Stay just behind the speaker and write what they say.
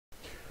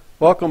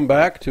Welcome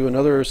back to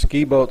another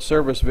ski boat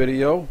service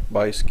video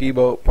by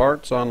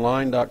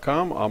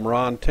skiboatpartsonline.com. I'm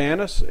Ron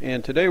Tanis,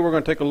 and today we're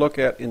going to take a look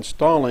at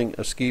installing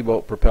a ski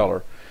boat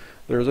propeller.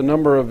 There's a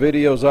number of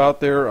videos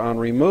out there on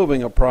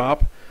removing a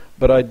prop,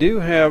 but I do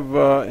have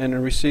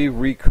and receive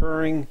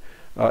recurring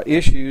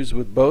issues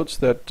with boats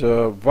that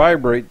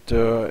vibrate,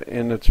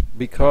 and it's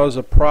because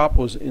a prop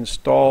was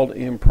installed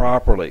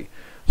improperly.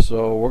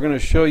 So we're going to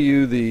show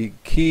you the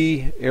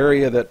key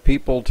area that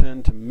people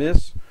tend to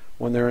miss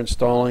when they're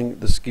installing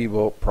the ski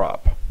boat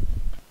prop.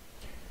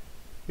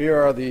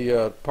 Here are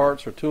the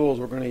parts or tools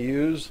we're going to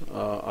use.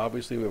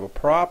 Obviously we have a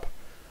prop,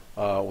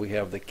 we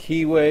have the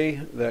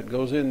keyway that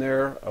goes in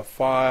there, a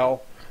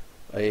file,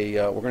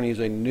 we're going to use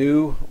a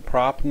new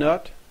prop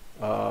nut,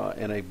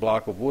 and a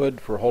block of wood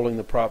for holding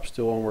the prop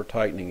still when we're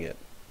tightening it.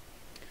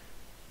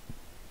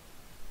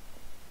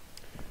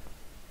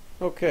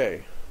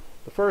 Okay,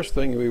 the first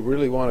thing we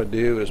really want to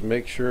do is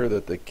make sure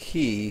that the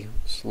key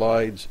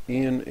slides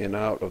in and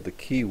out of the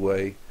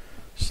keyway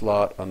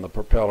slot on the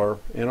propeller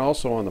and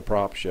also on the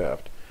prop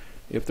shaft.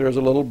 If there's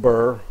a little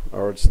burr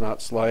or it's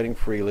not sliding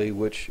freely,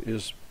 which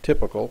is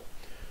typical,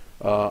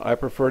 I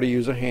prefer to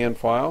use a hand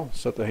file.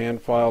 Set the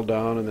hand file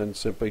down and then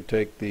simply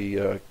take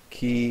the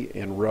key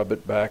and rub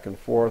it back and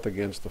forth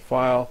against the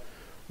file,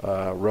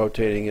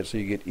 rotating it so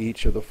you get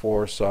each of the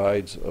four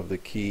sides of the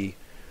key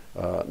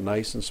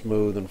nice and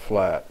smooth and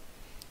flat.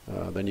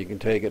 Then you can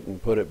take it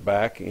and put it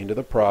back into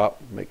the prop,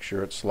 make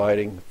sure it's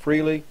sliding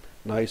freely,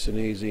 nice and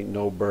easy,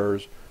 no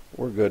burrs,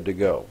 we're good to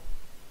go.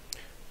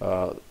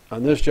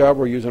 On this job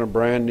we're using a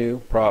brand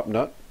new prop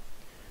nut.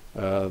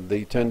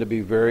 They tend to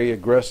be very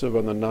aggressive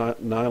on the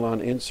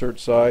nylon insert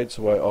side,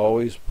 so I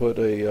always put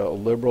a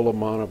liberal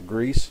amount of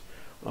grease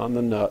on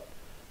the nut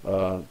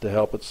to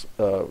help it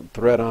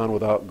thread on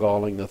without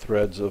galling the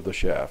threads of the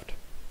shaft.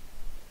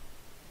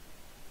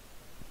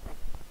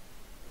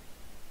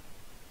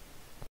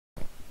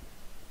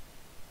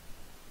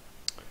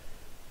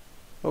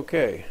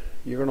 Okay,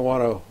 you're going to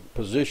want to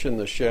position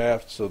the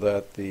shaft so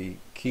that the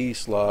key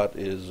slot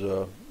is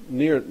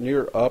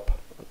near up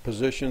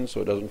position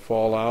so it doesn't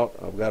fall out.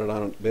 I've got it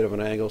on a bit of an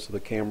angle so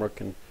the camera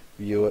can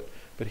view it,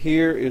 but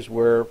here is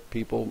where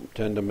people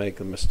tend to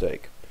make a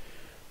mistake.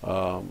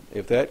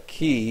 If that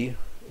key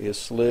is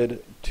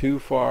slid too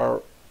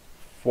far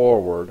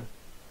forward,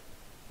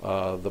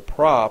 the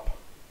prop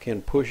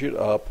can push it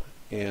up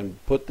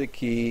and put the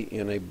key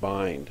in a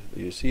bind.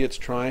 You see it's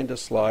trying to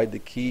slide the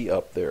key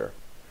up there.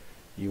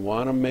 You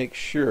want to make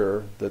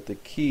sure that the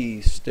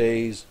key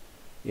stays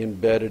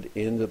embedded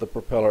into the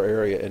propeller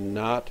area and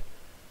not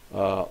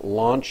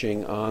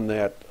launching on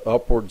that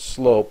upward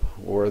slope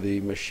where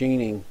the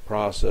machining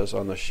process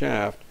on the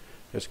shaft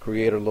has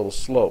created a little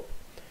slope.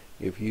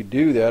 If you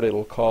do that,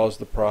 it'll cause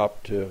the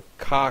prop to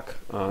cock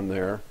on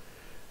there,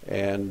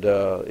 and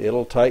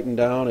it'll tighten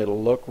down,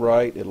 it'll look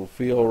right, it'll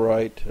feel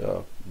right,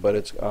 but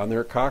it's on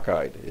there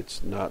cockeyed.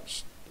 It's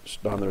not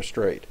on there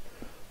straight.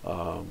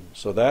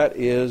 So that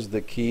is the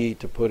key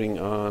to putting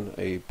on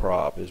a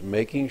prop, is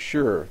making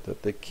sure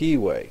that the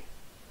keyway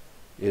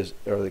is,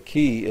 or the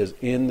key is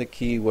in the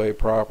keyway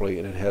properly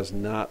and it has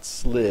not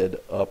slid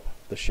up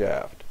the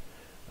shaft.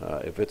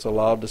 If it's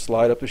allowed to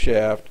slide up the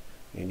shaft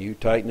and you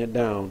tighten it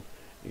down,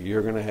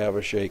 you're going to have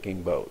a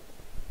shaking boat.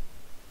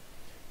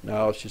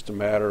 Now it's just a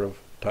matter of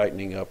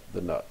tightening up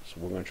the nut.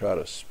 So we're going to try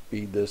to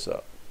speed this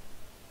up.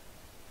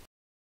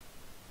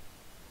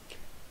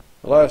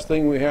 The last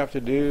thing we have to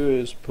do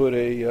is put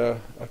a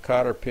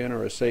cotter pin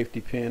or a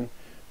safety pin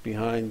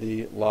behind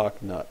the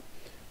lock nut.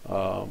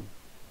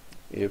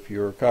 If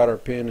your cotter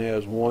pin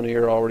has one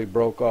ear already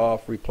broke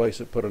off,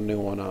 replace it, put a new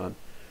one on.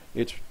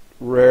 It's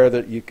rare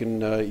that you can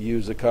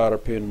use the cotter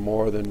pin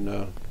more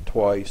than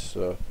twice.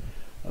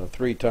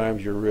 3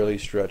 times you're really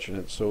stretching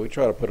it, so we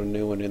try to put a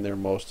new one in there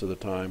most of the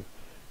time.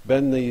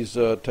 Bend these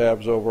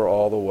tabs over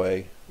all the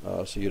way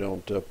so you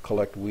don't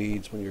collect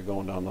weeds when you're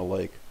going down the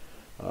lake.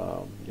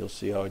 You'll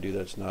see how I do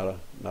that. It's not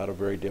a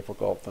very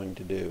difficult thing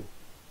to do.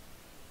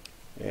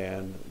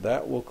 And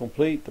that will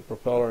complete the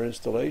propeller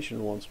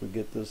installation once we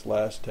get this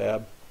last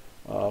tab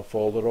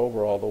folded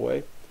over all the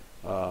way.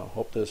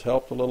 Hope this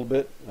helped a little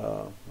bit.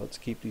 Let's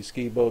keep these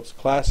ski boats,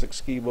 classic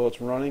ski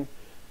boats, running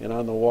and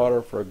on the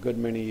water for a good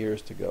many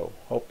years to go.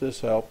 Hope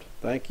this helped.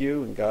 Thank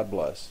you and God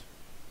bless.